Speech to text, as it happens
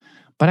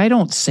But I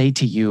don't say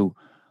to you,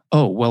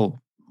 oh,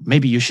 well,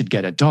 maybe you should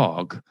get a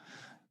dog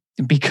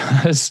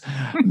because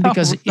No,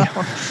 because no.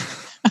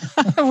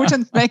 It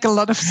wouldn't make a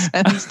lot of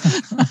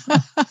sense.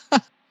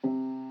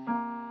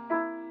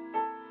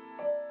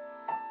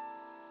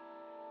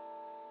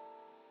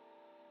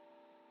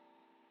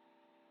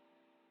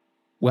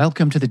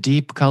 Welcome to the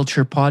Deep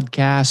Culture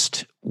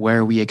Podcast,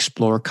 where we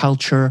explore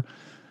culture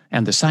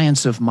and the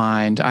science of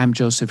mind. I'm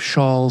Joseph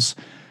Scholz.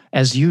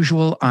 As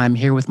usual, I'm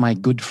here with my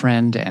good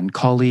friend and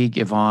colleague,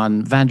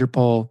 Yvonne van der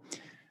Pol.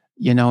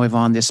 You know,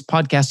 Yvonne, this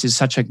podcast is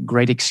such a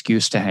great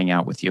excuse to hang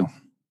out with you.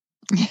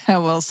 Yeah,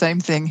 well, same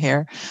thing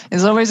here.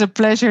 It's always a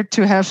pleasure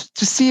to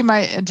see my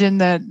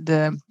agenda.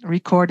 The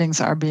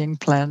recordings are being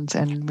planned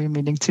and we're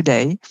meeting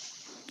today.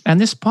 And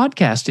this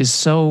podcast is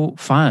so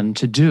fun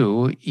to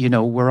do. You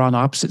know, we're on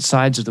opposite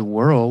sides of the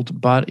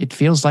world, but it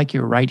feels like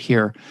you're right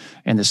here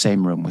in the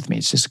same room with me.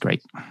 It's just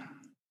great.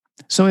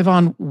 So,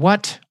 Yvonne,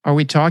 what are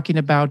we talking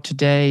about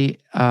today?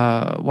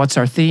 What's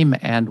our theme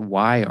and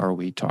why are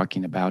we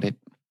talking about it?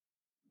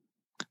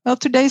 Well,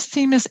 today's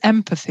theme is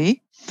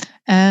empathy,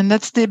 and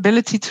that's the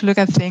ability to look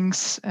at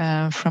things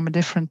from a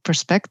different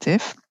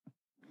perspective.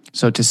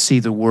 So to see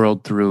the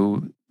world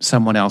through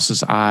someone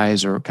else's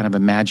eyes or kind of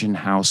imagine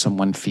how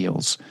someone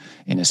feels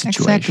in a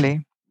situation.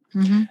 Exactly.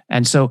 Mm-hmm.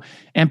 And so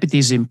empathy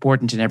is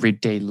important in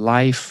everyday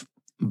life,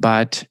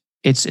 but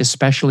it's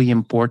especially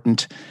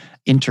important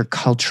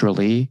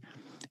interculturally.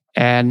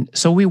 And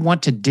so we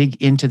want to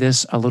dig into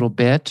this a little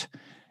bit,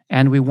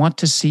 and we want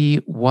to see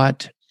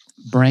what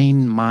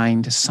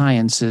brain-mind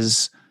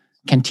sciences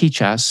can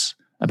teach us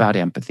about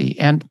empathy.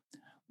 And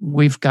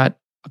we've got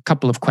a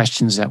couple of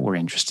questions that we're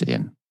interested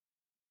in.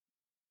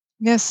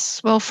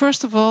 Yes. Well,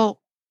 first of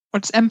all,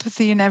 what's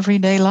empathy in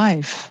everyday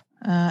life?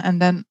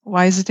 And then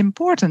why is it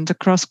important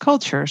across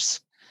cultures?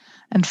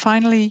 And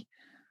finally,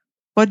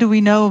 what do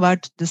we know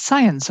about the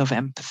science of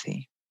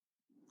empathy?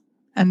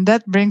 And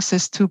that brings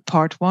us to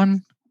part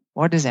one.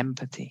 What is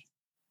empathy?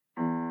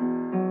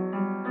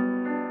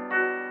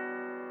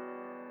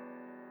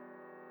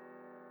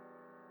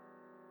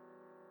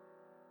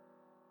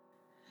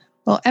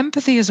 Well,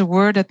 empathy is a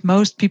word that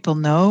most people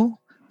know,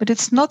 but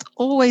it's not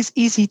always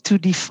easy to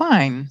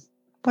define.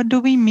 What do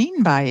we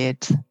mean by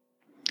it?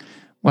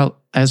 Well,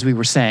 as we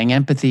were saying,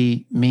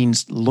 empathy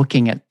means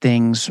looking at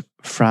things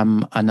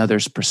from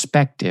another's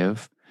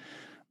perspective,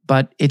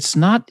 but it's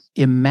not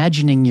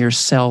imagining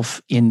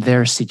yourself in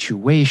their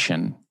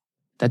situation.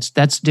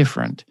 That's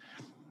different.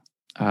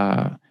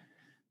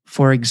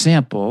 For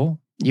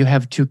example, you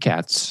have two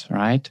cats,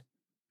 right?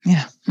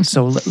 Yeah.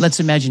 So let's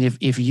imagine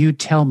if you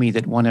tell me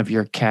that one of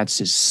your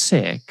cats is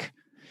sick,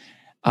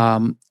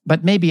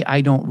 but maybe I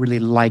don't really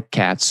like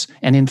cats.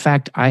 And in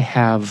fact, I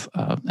have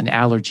an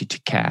allergy to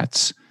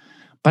cats.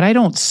 But I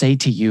don't say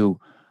to you,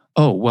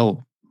 oh,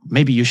 well,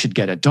 maybe you should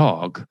get a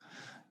dog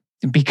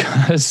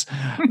because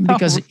No.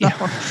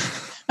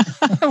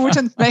 It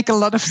wouldn't make a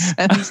lot of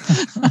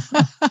sense.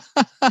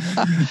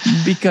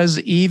 Because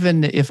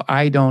even if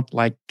I don't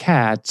like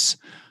cats,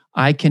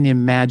 I can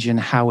imagine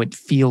how it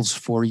feels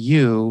for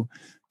you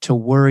to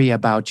worry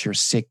about your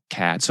sick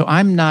cat. So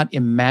I'm not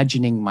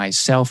imagining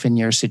myself in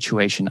your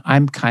situation.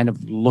 I'm kind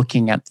of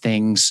looking at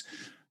things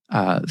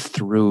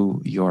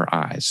through your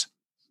eyes.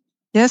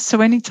 Yes, so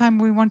anytime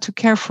we want to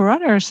care for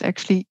others,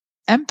 actually,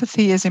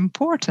 empathy is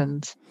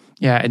important.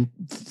 Yeah, and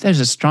there's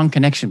a strong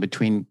connection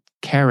between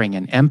caring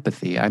and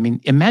empathy. I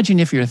mean, imagine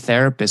if your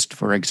therapist,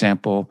 for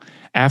example,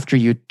 after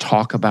you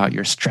talk about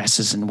your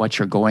stresses and what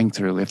you're going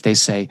through, if they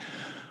say,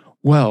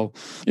 well,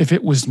 if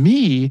it was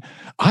me,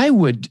 I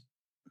would,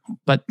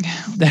 but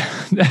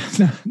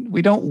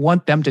we don't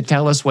want them to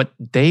tell us what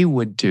they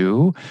would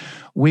do.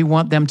 We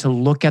want them to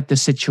look at the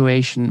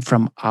situation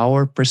from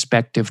our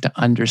perspective, to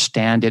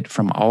understand it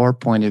from our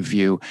point of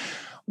view.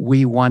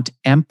 We want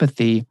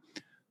empathy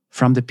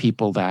from the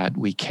people that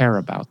we care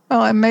about.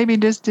 Well, and maybe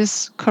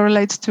this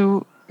correlates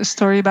to a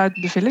story about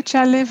the village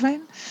I live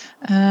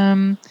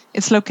in.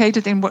 It's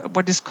located in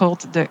what is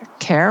called the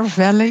Care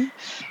Valley.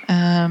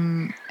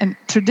 And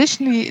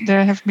traditionally,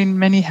 there have been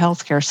many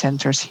healthcare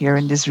centers here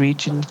in this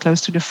region, close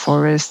to the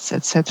forests,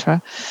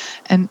 etc.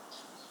 And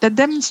that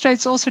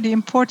demonstrates also the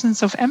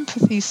importance of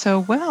empathy so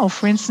well.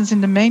 For instance,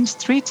 in the main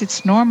street,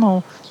 it's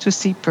normal to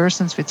see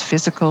persons with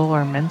physical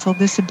or mental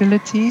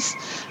disabilities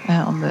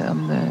on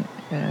the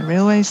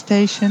railway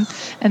station.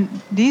 And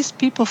these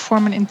people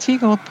form an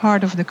integral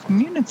part of the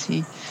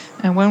community.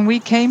 And when we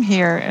came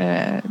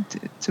here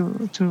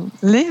to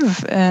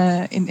live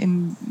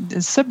in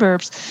the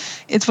suburbs,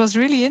 it was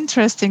really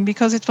interesting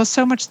because it was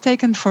so much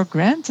taken for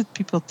granted.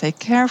 People take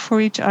care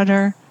for each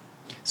other.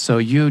 So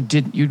you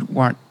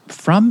weren't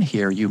from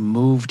here, you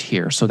moved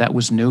here. So that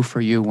was new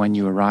for you when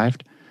you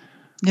arrived?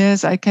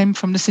 Yes, I came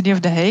from the city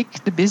of The Hague,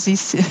 the busy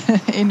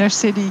inner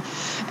city.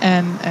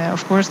 And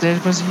of course, there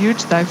was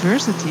huge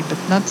diversity, but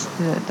not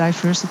the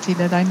diversity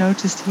that I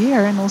noticed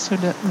here. And also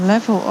the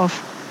level of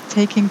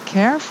taking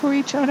care for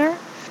each other.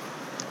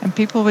 And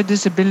people with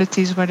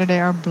disabilities, whether they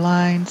are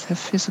blind, have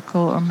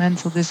physical or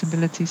mental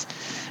disabilities,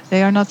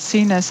 they are not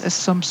seen as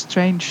some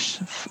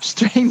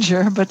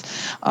stranger, but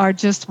are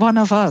just one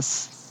of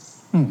us.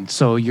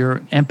 So your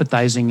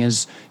empathizing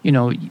is,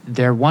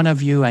 they're one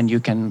of you and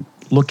you can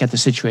look at the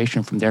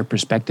situation from their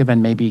perspective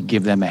and maybe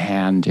give them a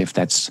hand if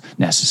that's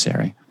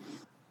necessary.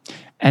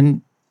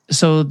 And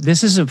so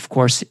this is, of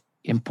course,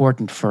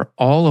 important for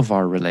all of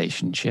our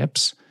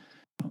relationships,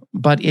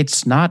 but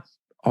it's not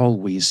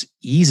always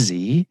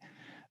easy.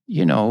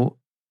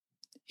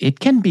 It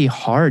can be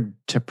hard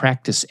to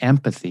practice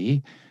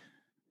empathy.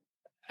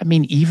 I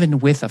mean, even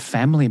with a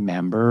family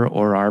member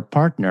or our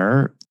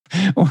partner,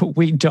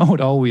 we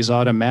don't always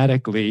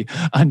automatically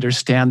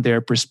understand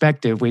their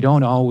perspective. We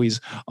don't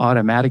always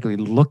automatically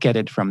look at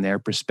it from their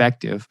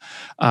perspective.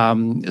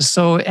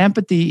 So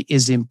empathy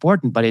is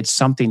important, but it's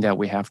something that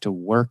we have to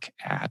work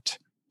at.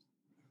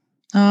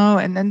 Oh,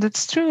 and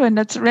that's true. And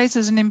that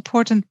raises an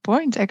important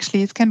point,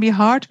 actually. It can be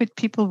hard with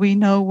people we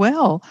know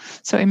well.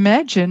 So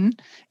imagine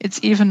it's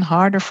even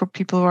harder for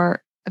people who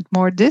are at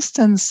more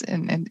distance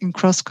in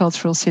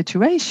cross-cultural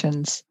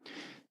situations.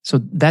 So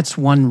that's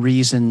one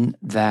reason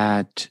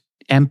that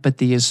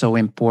empathy is so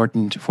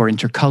important for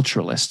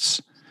interculturalists.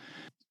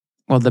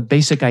 Well, the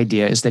basic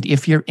idea is that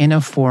if you're in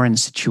a foreign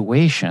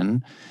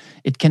situation,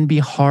 it can be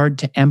hard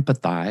to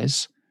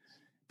empathize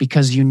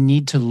because you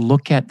need to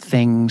look at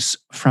things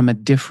from a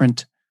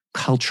different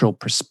cultural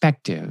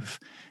perspective.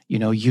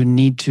 You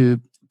need to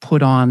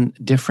put on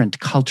different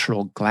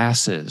cultural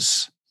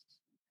glasses.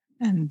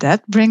 And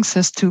that brings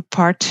us to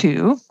part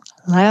 2.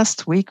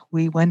 Last week,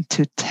 we went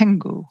to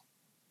Tenggu.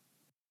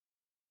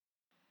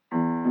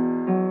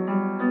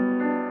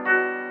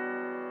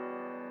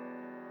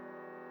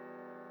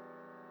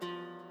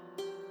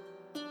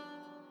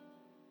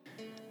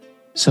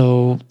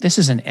 So this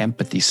is an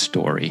empathy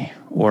story,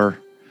 or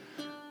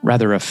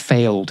rather a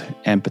failed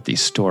empathy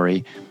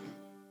story.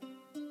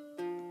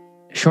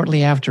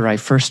 Shortly after I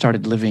first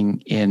started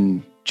living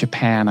in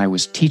Japan, I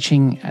was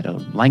teaching at a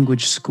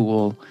language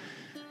school,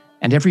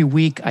 and every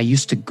week I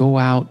used to go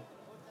out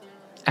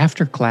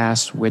after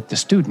class with the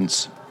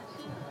students.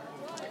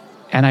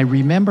 And I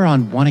remember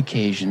on one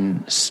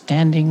occasion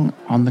standing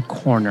on the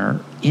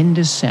corner in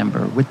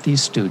December with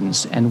these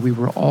students, and we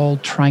were all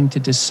trying to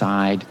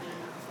decide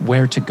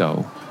where to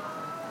go.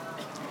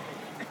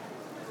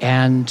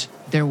 And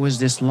there was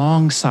this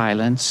long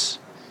silence.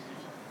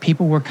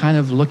 People were kind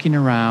of looking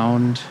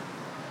around,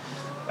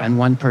 and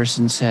one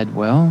person said,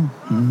 well,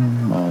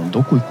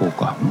 doku ikou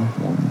ka?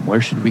 Where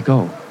should we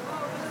go?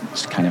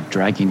 It's kind of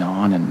dragging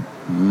on,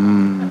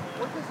 and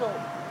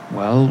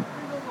well,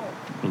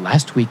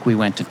 last week we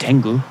went to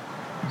Tenggu.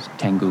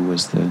 Tenggu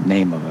was the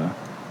name of a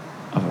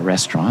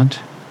restaurant.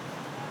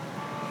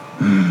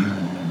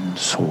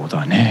 そう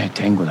だね、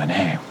Tengguだ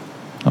ね.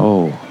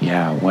 Oh,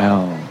 yeah,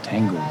 well,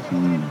 Tenggu.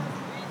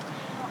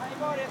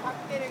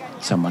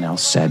 Someone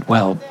else said,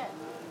 well,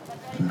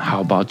 how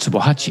about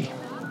Tsubohachi?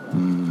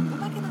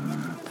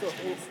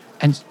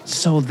 And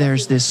so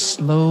there's this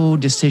slow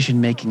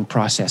decision-making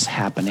process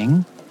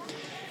happening,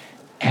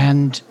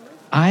 and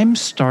I'm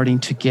starting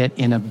to get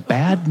in a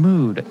bad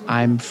mood.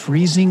 I'm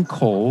freezing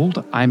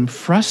cold. I'm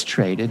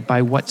frustrated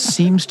by what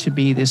seems to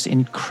be this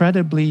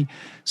incredibly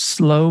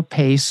slow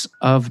pace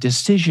of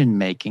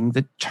decision-making.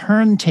 The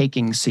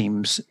turn-taking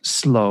seems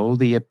slow.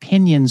 The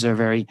opinions are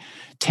very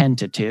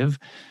tentative.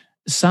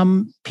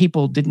 Some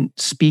people didn't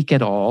speak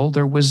at all.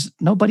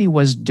 Nobody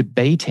was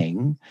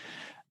debating.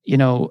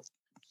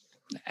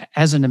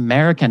 As an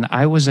American,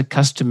 I was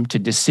accustomed to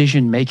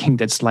decision making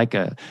that's like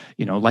an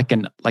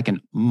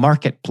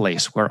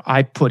marketplace where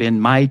I put in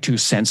my 2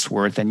 cents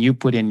worth and you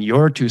put in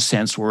your 2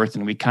 cents worth,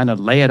 and we kind of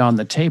lay it on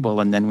the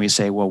table, and then we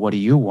say, well, what do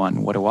you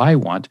want? What do I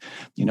want?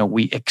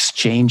 We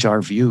exchange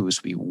our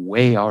views, we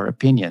weigh our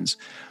opinions.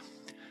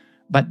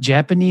 But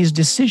Japanese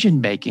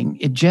decision making,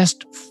 it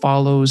just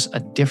follows a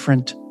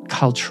different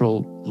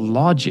cultural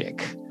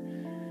logic.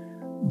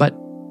 But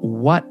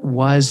what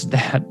was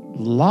that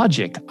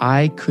logic?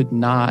 I could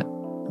not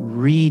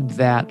read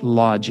that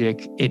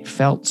logic. It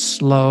felt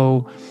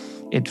slow.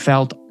 It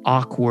felt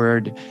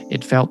awkward.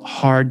 It felt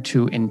hard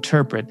to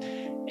interpret.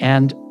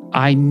 And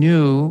I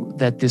knew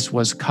that this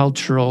was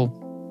cultural,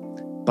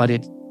 but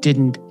it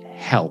didn't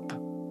help.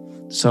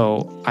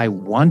 So I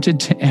wanted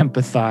to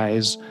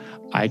empathize.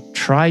 I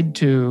tried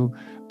to,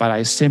 but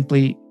I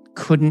simply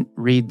couldn't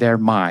read their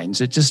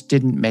minds. It just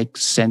didn't make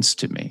sense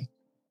to me.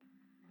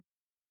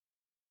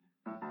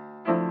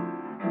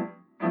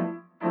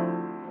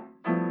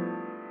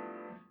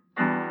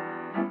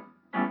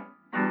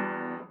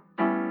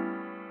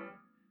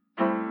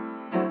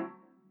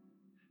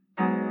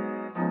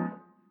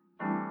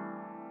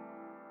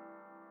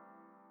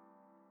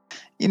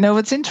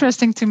 What's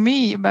interesting to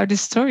me about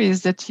this story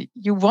is that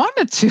you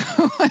wanted to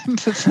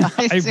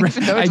empathize,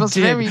 even though it was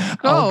very cold.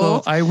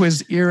 Although I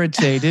was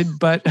irritated,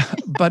 but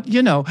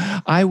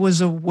I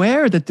was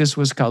aware that this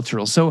was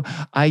cultural. So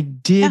I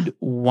did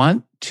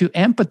want to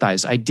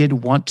empathize. I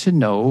did want to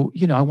know,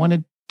 I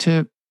wanted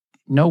to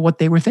know what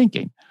they were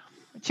thinking.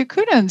 You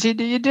couldn't.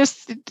 You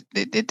just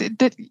it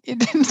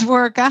didn't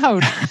work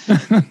out.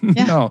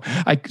 No,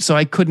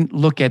 I couldn't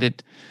look at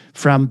it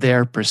from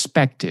their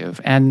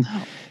perspective, and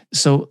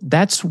so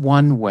that's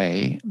one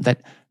way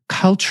that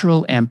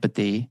cultural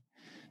empathy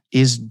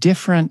is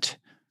different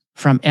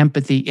from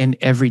empathy in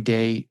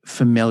everyday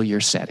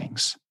familiar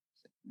settings.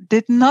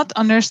 Did not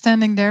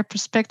understanding their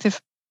perspective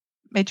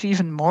make you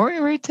even more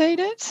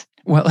irritated?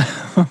 Well,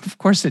 of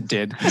course it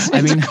did.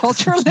 I mean,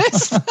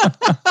 culturalist.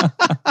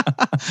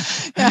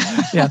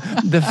 Yeah.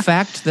 The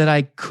fact that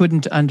I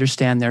couldn't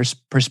understand their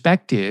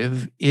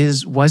perspective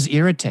was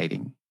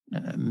irritating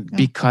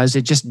because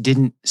it just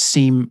didn't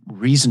seem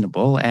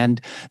reasonable,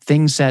 and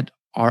things that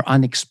are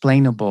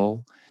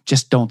unexplainable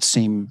just don't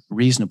seem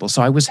reasonable.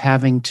 So I was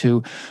having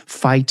to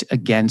fight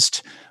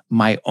against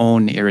my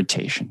own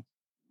irritation.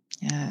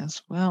 Yeah,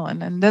 as well.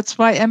 And that's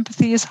why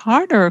empathy is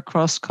harder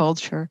across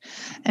culture,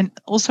 and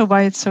also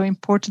why it's so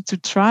important to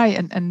try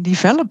and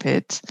develop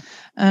it.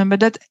 But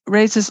that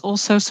raises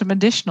also some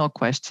additional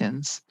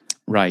questions.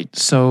 Right.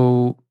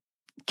 So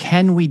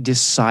can we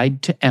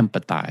decide to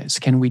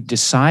empathize? Can we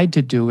decide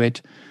to do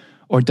it,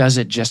 or does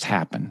it just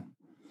happen?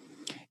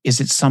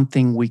 Is it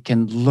something we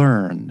can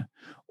learn,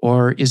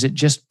 or is it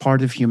just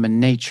part of human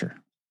nature?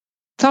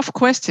 Tough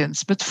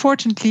questions, but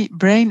fortunately,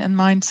 brain and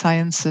mind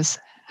sciences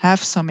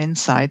have some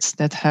insights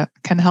that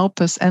can help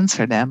us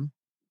answer them.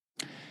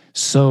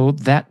 So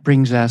that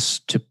brings us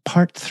to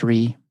part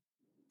 3,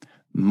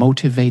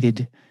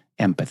 motivated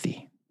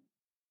empathy.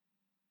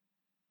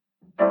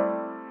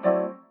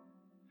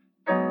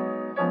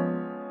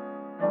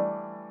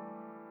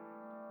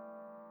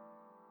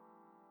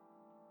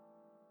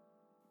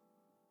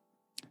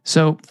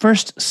 So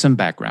first, some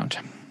background.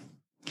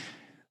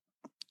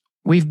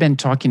 We've been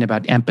talking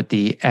about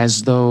empathy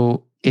as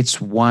though it's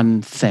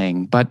one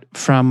thing, but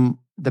from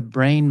the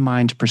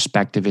brain-mind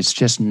perspective, it's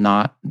just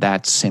not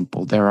that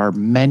simple. There are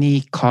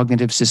many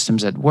cognitive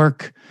systems at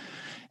work,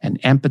 and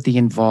empathy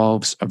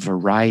involves a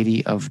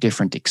variety of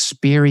different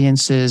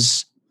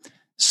experiences.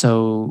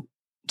 So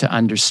to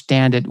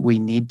understand it, we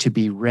need to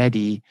be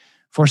ready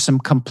for some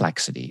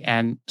complexity.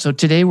 And so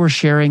today we're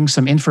sharing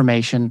some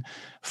information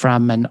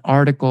from an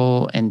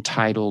article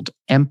entitled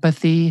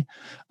Empathy,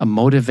 a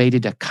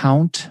Motivated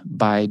Account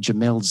by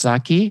Jamil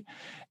Zaki.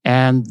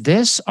 And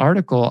this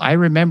article, I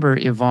remember,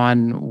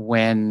 Yvonne,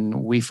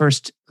 when we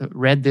first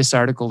read this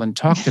article and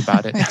talked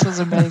about it. It was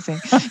amazing.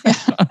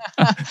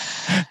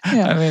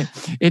 I mean,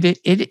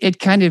 it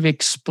kind of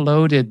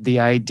exploded the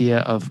idea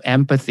of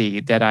empathy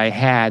that I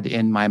had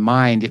in my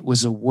mind. It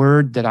was a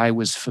word that I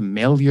was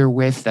familiar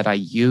with, that I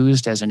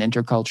used as an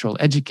intercultural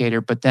educator,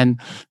 but then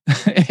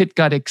it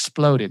got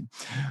exploded.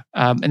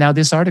 Now,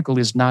 this article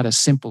is not a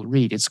simple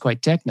read. It's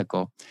quite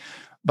technical.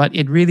 But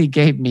it really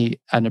gave me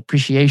an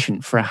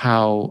appreciation for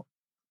how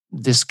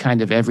this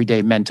kind of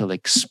everyday mental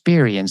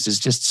experience is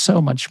just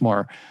so much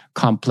more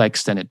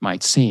complex than it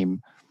might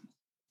seem.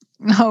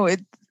 No,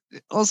 it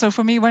also,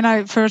 for me, when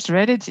I first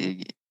read it,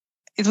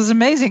 it was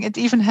amazing. It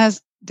even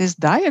has this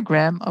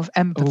diagram of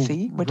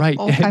empathy with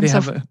all kinds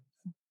of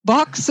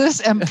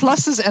boxes and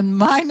pluses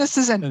and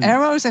minuses and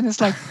arrows. And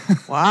it's like,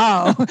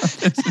 wow,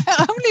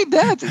 only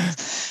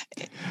that.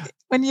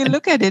 When you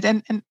look at it,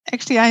 and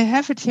actually I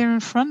have it here in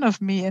front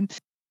of me. And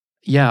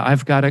yeah,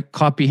 I've got a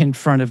copy in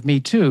front of me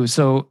too.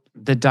 So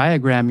the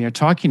diagram you're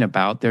talking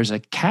about, there's a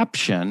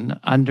caption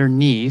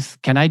underneath.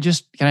 Can I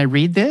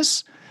read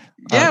this?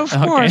 Yeah, of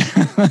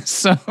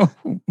course.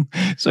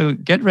 So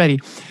get ready.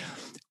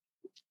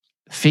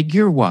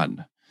 Figure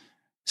 1,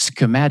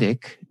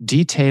 schematic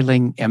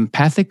detailing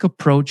empathic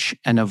approach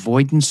and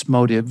avoidance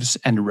motives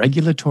and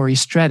regulatory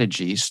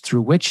strategies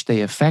through which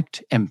they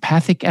affect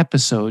empathic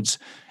episodes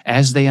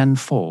as they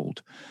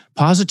unfold.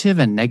 Positive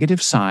and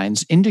negative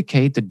signs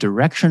indicate the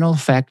directional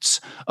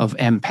effects of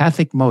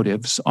empathic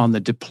motives on the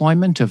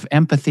deployment of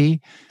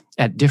empathy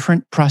at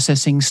different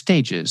processing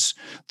stages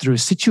through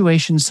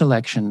situation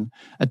selection,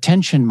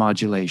 attention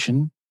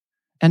modulation,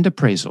 and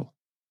appraisal.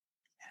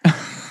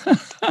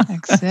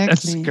 Exactly.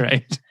 That's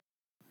great.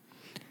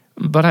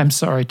 But I'm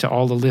sorry to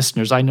all the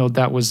listeners. I know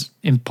that was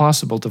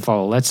impossible to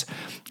follow.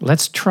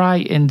 Let's try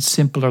in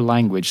simpler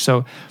language.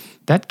 So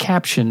that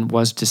caption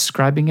was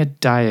describing a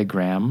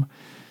diagram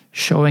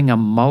showing a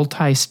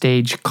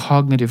multi-stage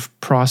cognitive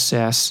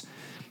process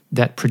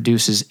that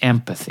produces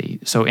empathy.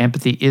 So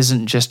empathy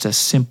isn't just a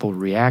simple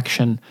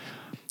reaction.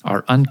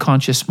 Our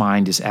unconscious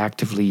mind is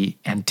actively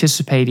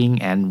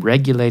anticipating and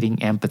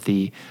regulating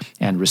empathy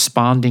and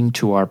responding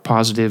to our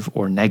positive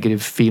or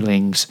negative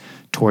feelings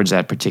towards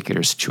that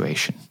particular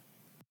situation.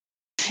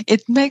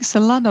 It makes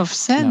a lot of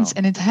sense,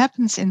 and it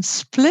happens in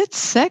split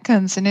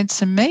seconds, and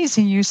it's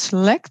amazing. You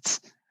select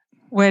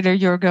whether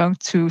you're going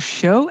to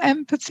show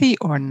empathy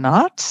or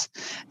not,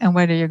 and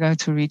whether you're going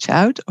to reach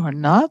out or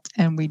not,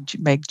 and we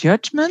make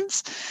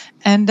judgments,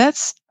 and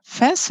that's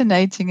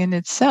fascinating in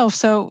itself.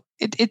 So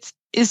it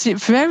is a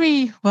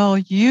very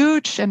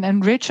huge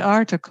and rich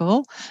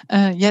article,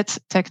 yet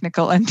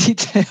technical and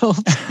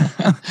detailed.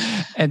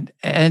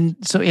 and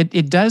so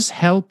it does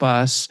help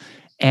us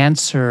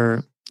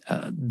answer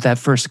that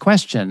first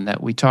question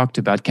that we talked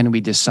about, can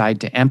we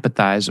decide to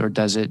empathize or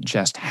does it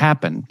just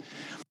happen?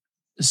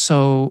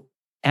 So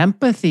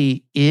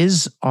empathy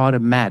is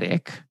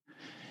automatic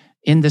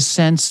in the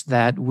sense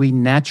that we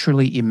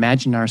naturally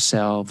imagine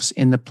ourselves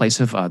in the place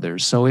of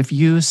others. So if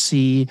you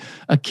see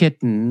a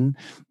kitten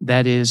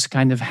that is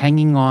kind of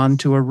hanging on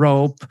to a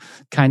rope,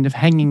 kind of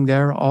hanging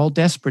there all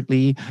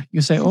desperately, you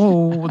say,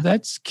 oh,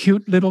 that's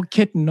cute little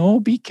kitten. Oh,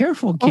 be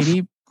careful, kitty.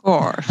 Of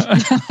course.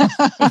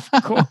 Of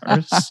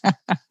course.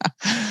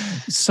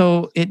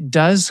 So it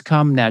does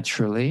come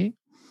naturally,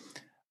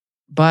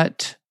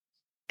 but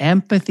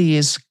empathy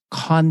is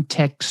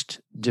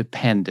context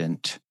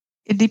dependent.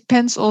 It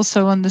depends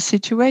also on the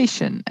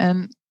situation.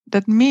 And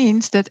that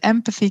means that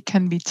empathy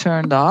can be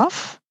turned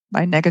off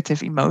by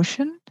negative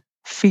emotion,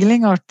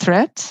 feeling or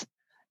threat,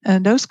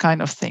 and those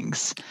kind of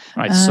things.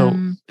 Right.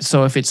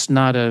 So if it's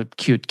not a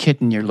cute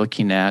kitten you're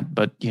looking at,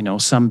 but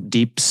some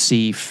deep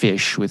sea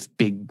fish with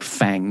big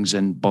fangs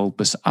and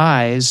bulbous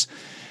eyes,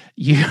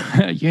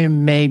 you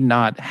may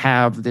not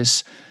have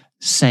this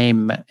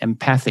same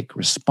empathic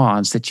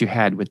response that you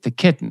had with the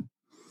kitten.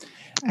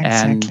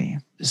 Exactly.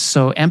 And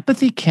so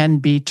empathy can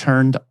be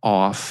turned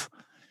off.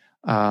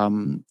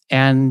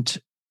 And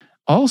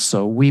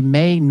also, we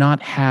may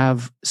not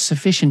have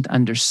sufficient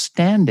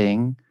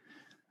understanding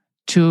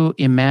to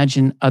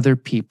imagine other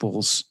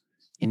people's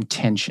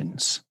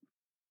intentions.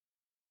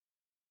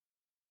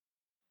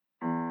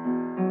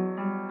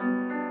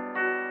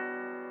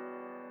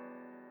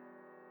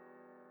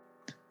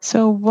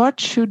 So what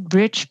should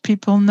bridge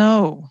people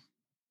know?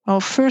 Well,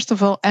 first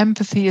of all,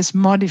 empathy is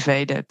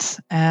motivated,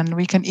 and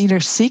we can either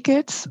seek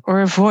it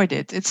or avoid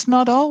it. It's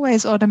not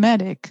always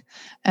automatic.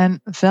 And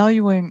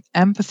valuing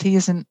empathy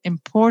is an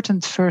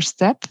important first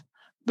step,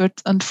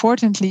 but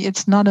unfortunately,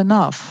 it's not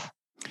enough.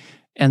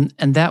 And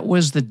that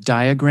was the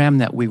diagram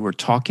that we were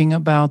talking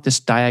about. This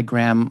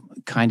diagram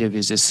kind of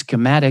is a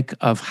schematic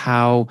of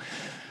how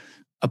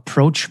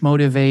approach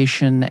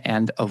motivation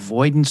and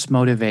avoidance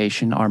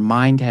motivation. Our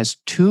mind has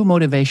two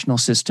motivational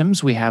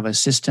systems. We have a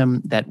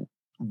system that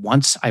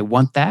wants, I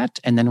want that,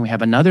 and then we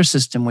have another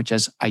system which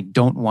is, I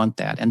don't want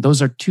that. And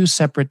those are two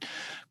separate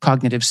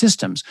cognitive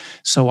systems.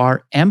 So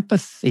our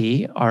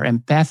empathy, our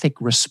empathic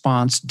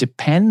response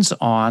depends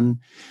on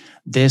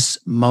this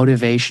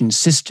motivation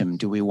system.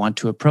 Do we want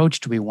to approach?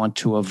 Do we want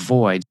to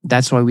avoid?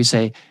 That's why we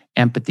say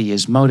empathy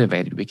is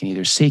motivated. We can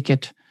either seek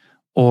it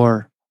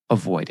or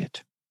avoid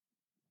it.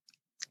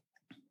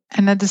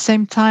 And at the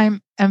same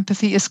time,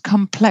 empathy is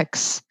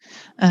complex.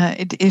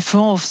 It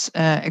involves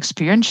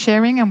experience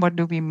sharing. And what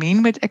do we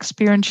mean with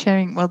experience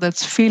sharing? Well,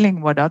 that's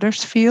feeling what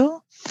others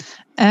feel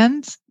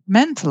and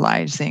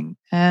mentalizing.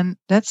 And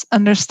that's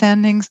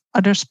understanding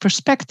others'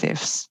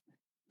 perspectives.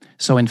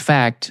 So in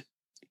fact,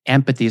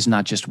 empathy is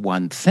not just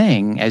one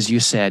thing. As you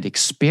said,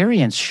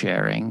 experience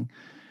sharing,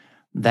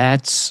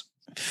 that's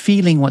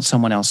feeling what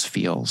someone else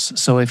feels.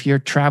 So if you're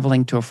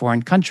traveling to a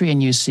foreign country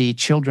and you see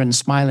children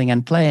smiling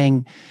and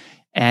playing,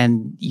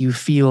 and you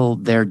feel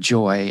their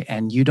joy,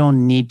 and you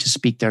don't need to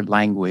speak their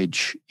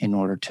language in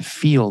order to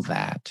feel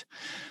that.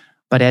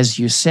 But as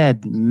you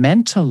said,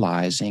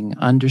 mentalizing,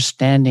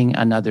 understanding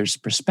another's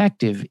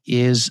perspective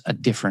is a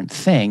different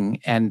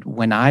thing. And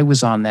when I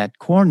was on that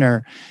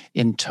corner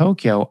in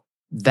Tokyo,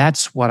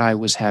 that's what I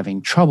was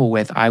having trouble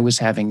with. I was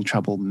having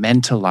trouble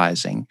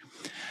mentalizing,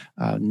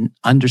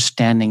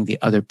 understanding the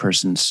other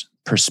person's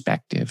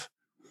perspective.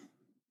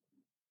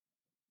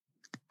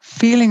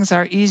 Feelings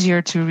are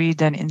easier to read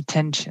than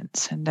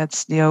intentions, and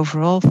that's the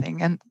overall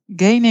thing. And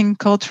gaining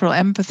cultural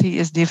empathy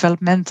is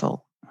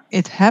developmental.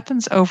 It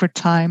happens over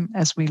time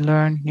as we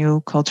learn new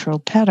cultural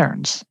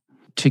patterns.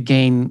 To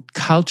gain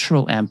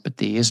cultural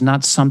empathy is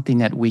not something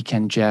that we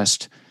can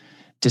just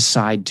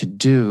decide to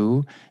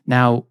do.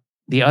 Now,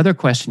 the other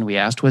question we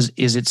asked was,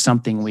 is it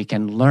something we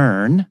can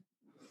learn?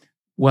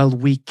 Well,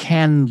 we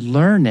can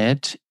learn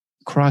it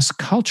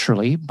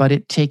cross-culturally, but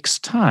it takes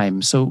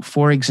time. So,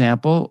 for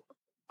example,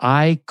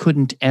 I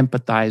couldn't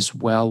empathize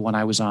well when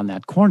I was on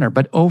that corner,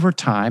 but over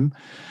time,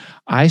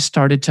 I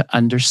started to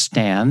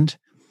understand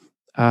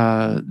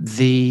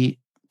the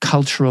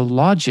cultural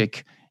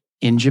logic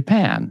in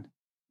Japan.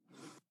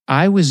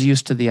 I was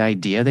used to the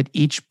idea that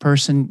each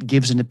person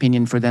gives an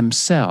opinion for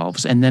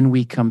themselves and then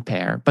we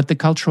compare. But the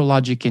cultural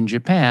logic in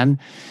Japan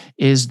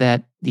is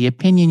that the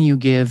opinion you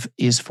give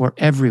is for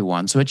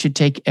everyone. So it should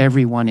take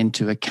everyone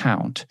into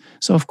account.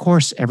 So of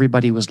course,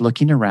 everybody was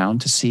looking around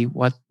to see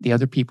what the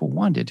other people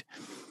wanted.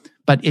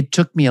 But it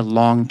took me a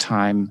long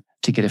time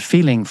to get a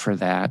feeling for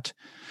that.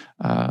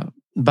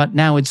 But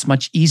now it's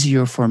much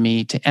easier for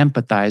me to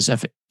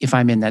empathize if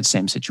I'm in that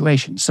same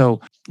situation.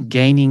 So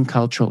gaining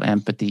cultural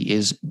empathy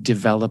is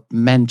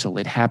developmental.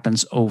 It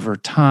happens over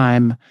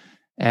time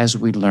as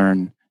we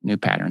learn new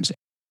patterns.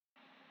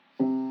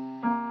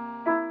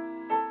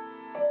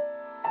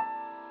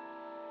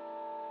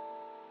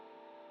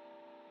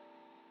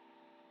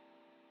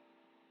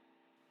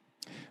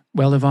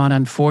 Well, Yvonne,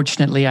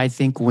 unfortunately, I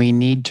think we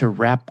need to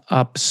wrap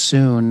up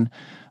soon,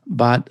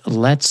 but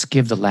let's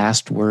give the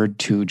last word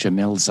to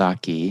Jamil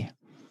Zaki.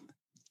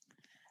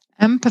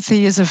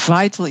 Empathy is a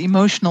vital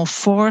emotional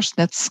force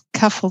that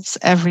scaffolds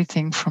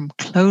everything from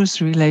close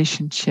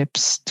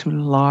relationships to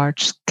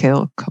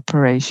large-scale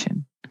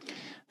cooperation.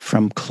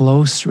 From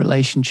close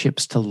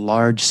relationships to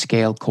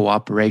large-scale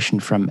cooperation,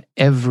 from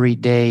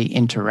everyday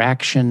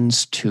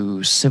interactions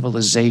to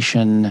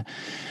civilization,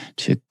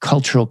 to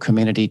cultural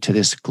community, to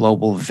this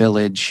global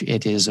village,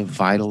 it is a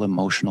vital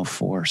emotional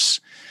force.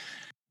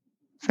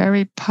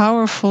 Very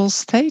powerful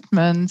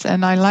statement,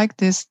 and I like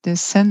this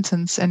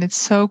sentence, and it's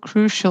so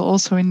crucial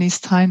also in these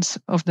times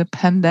of the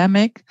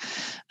pandemic,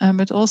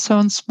 but also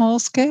on small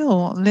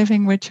scale,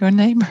 living with your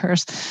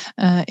neighbors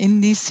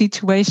in these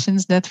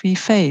situations that we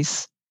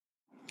face.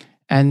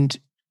 And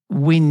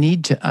we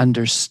need to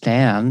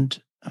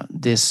understand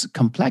this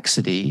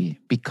complexity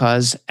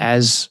because,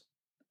 as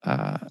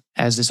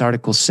this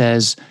article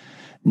says,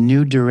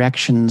 new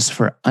directions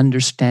for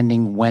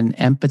understanding when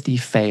empathy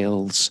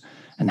fails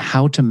and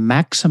how to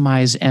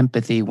maximize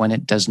empathy when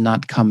it does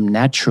not come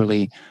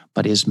naturally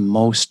but is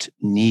most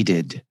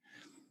needed.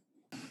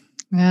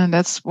 Yeah,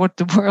 that's what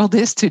the world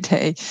is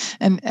today.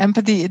 And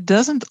empathy, it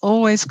doesn't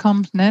always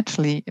come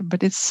naturally,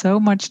 but it's so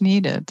much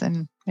needed,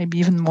 and maybe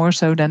even more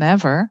so than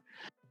ever.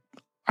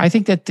 I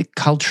think that the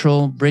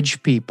cultural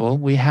bridge people,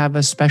 we have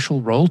a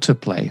special role to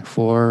play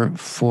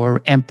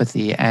for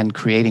empathy and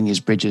creating these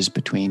bridges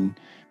between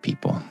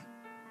people.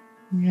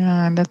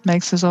 Yeah, and that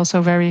makes us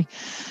also very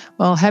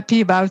happy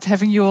about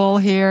having you all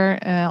here,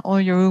 all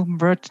your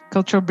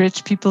cultural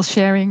bridge people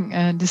sharing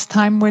this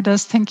time with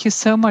us. Thank you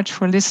so much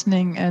for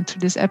listening to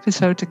this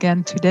episode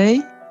again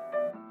today.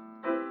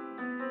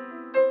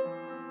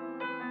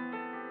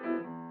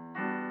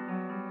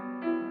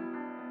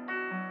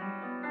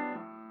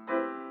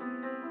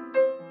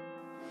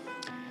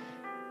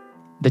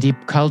 The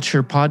Deep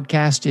Culture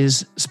podcast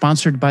is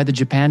sponsored by the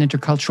Japan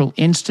Intercultural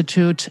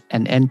Institute,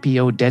 an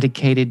NPO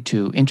dedicated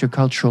to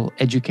intercultural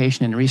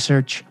education and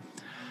research.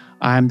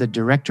 I'm the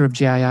director of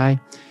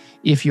JII.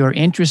 If you're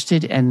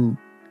interested in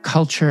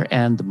culture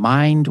and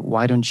mind,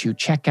 why don't you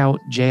check out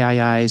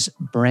JII's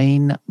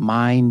Brain,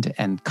 Mind,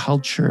 and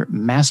Culture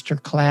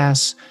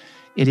Masterclass?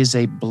 It is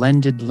a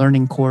blended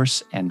learning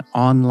course and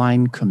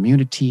online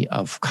community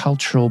of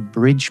cultural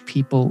bridge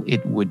people.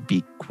 It would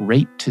be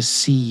great to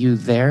see you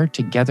there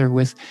together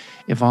with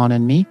Yvonne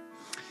and me.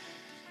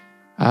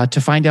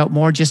 To find out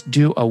more, just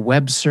do a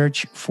web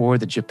search for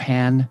the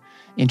Japan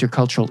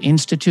Intercultural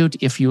Institute.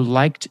 If you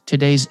liked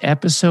today's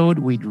episode,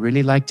 we'd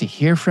really like to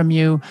hear from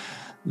you.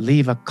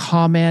 Leave a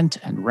comment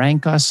and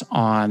rank us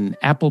on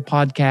Apple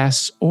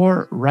Podcasts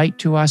or write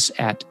to us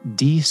at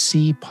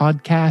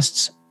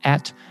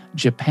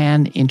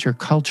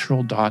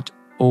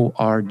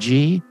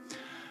dcpodcasts@japanintercultural.org.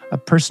 A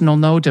personal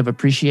note of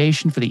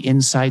appreciation for the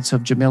insights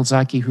of Jamil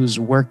Zaki, whose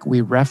work we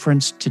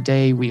referenced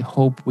today. We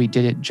hope we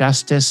did it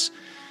justice.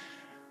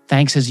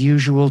 Thanks as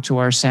usual to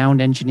our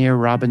sound engineer,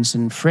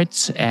 Robinson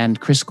Fritz, and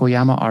Chris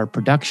Koyama, our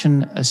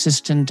production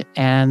assistant.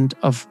 And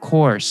of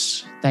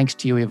course, thanks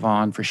to you,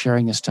 Yvonne, for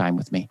sharing this time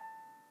with me.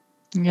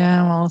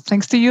 Yeah, well,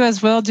 thanks to you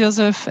as well,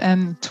 Joseph,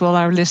 and to all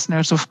our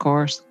listeners, of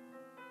course.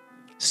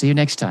 See you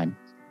next time.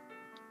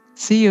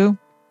 See you.